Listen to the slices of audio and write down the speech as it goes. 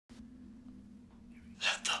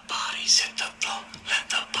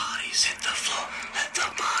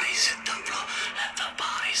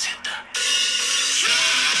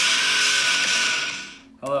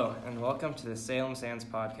welcome to the Salem Sands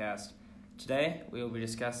podcast. Today, we will be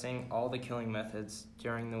discussing all the killing methods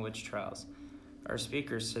during the witch trials. Our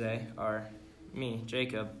speakers today are me,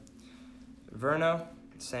 Jacob, Verno,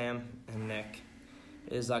 Sam, and Nick.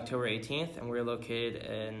 It is October 18th, and we're located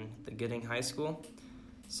in the Gooding High School.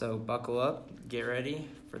 So buckle up, get ready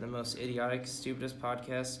for the most idiotic, stupidest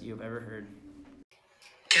podcast you've ever heard.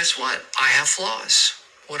 Guess what? I have flaws.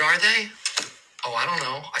 What are they? Oh, I don't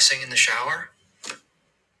know. I sing in the shower.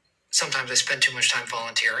 Sometimes I spend too much time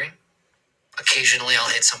volunteering. Occasionally I'll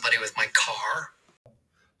hit somebody with my car.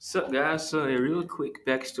 So guys, so a real quick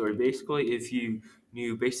backstory. Basically, if you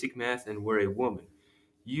knew basic math and were a woman,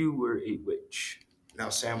 you were a witch. Now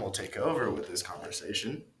Sam will take over with this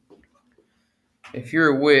conversation. If you're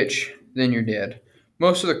a witch, then you're dead.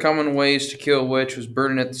 Most of the common ways to kill a witch was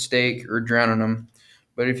burning at the stake or drowning them.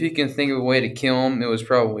 But if you can think of a way to kill them, it was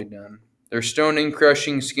probably done. There's stoning,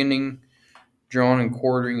 crushing, skinning, drawing, and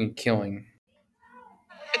quartering, and killing.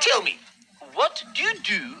 Tell me, what do you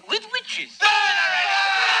do with witches?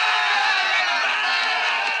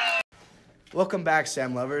 Welcome back,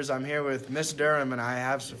 Sam lovers. I'm here with Miss Durham, and I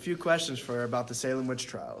have a few questions for her about the Salem witch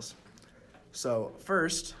trials. So,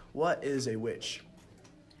 first, what is a witch?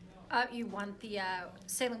 You want the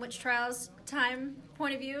Salem witch trials time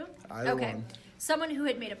point of view? Either one. Someone who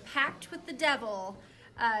had made a pact with the devil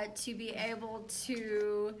to be able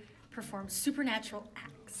to perform supernatural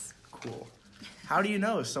acts. Cool. How do you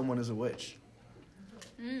know if someone is a witch?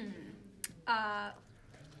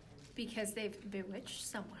 Because they've bewitched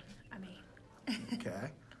someone. Okay.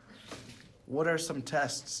 What are some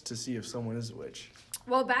tests to see if someone is a witch?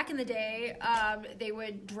 Well, back in the day, they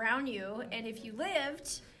would drown you, and if you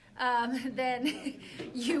lived, then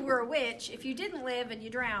you were a witch. If you didn't live and you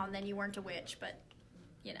drowned, then you weren't a witch, but,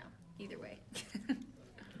 either way.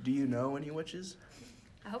 Do you know any witches?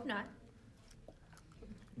 I hope not.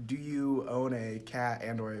 Do you own a cat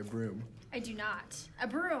and or a broom? I do not. A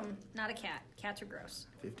broom, not a cat. Cats are gross.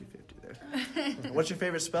 50-50 there. What's your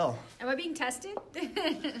favorite spell? Am I being tested?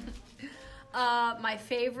 My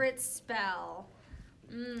favorite spell.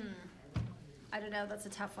 I don't know. That's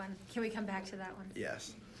a tough one. Can we come back to that one?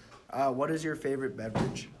 Yes. What is your favorite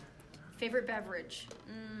beverage? Favorite beverage?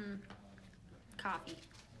 Coffee.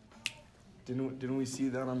 Didn't we see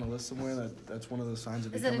that on the list somewhere? That's one of the signs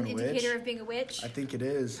of Is that becoming an a witch? indicator of being a witch? I think it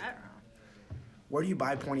is. I don't know. Where do you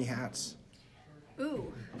buy pointy hats?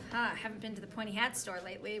 Ooh, I haven't been to the pointy hat store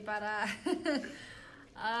lately, but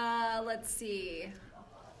let's see.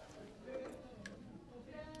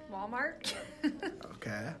 Walmart.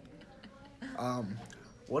 Okay.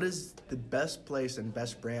 What is the best place and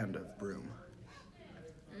best brand of broom?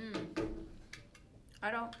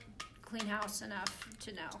 I don't clean house enough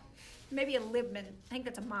to know. Maybe a Libman. I think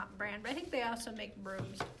that's a mop brand, but I think they also make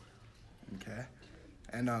brooms. Okay.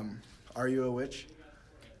 And are you a witch?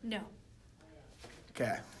 No.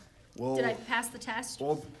 Okay. Did I pass the test?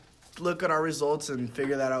 We'll look at our results and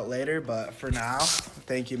figure that out later, but for now,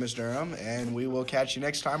 thank you, Ms. Durham, and we will catch you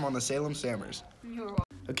next time on the Salem Sammers. You're welcome.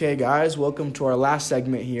 Okay, guys, welcome to our last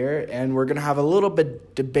segment here, and we're going to have a little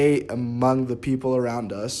bit debate among the people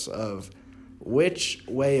around us of which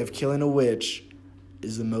way of killing a witch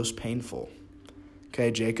is the most painful. Okay,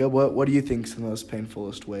 Jacob, what do you think is the most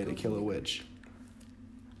painfulest way to kill a witch?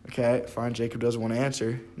 Okay, fine, Jacob doesn't want to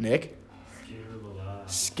answer. Nick?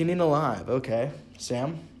 Skinning alive, okay.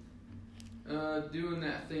 Sam? Doing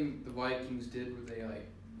that thing the Vikings did where they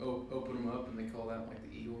open them up and they call that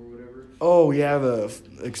the eagle or whatever. Oh, yeah, the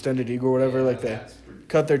extended eagle or whatever. Yeah, they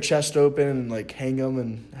cut their chest open and hang them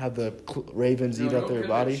and have the ravens eat up their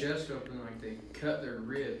body. Their chest open, they cut their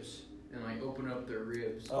ribs and open up their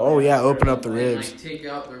ribs. Oh, yeah, open up the ribs. And take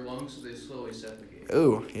out their lungs so they slowly suffocate.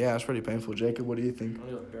 Ooh, yeah, it's pretty painful. Jacob, what do you think? I'm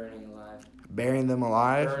doing burning alive. Burying them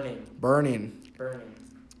alive? Burning.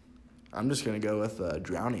 I'm just going to go with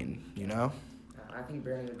drowning, I think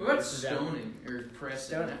burning would be What about stoning or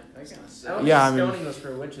pressing? Stoning. Stoning was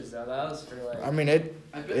for witches, though. That was for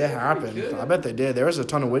it happened. I bet they did. There was a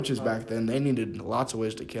ton of witches back then. They needed lots of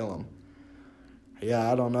ways to kill them.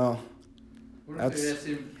 Yeah, I don't know. What if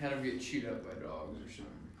they had them get chewed up by dogs or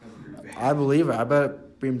something? I believe it. I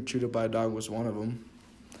bet being chewed up by a dog was one of them.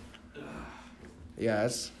 Yeah,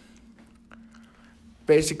 it's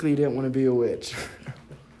basically you didn't want to be a witch.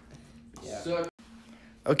 Yeah.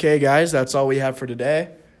 Okay, guys, that's all we have for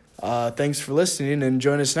today. Thanks for listening, and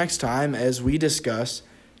join us next time as we discuss,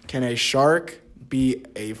 can a shark beat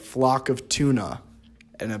a flock of tuna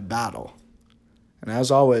in a battle? And as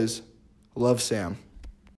always, love Sam.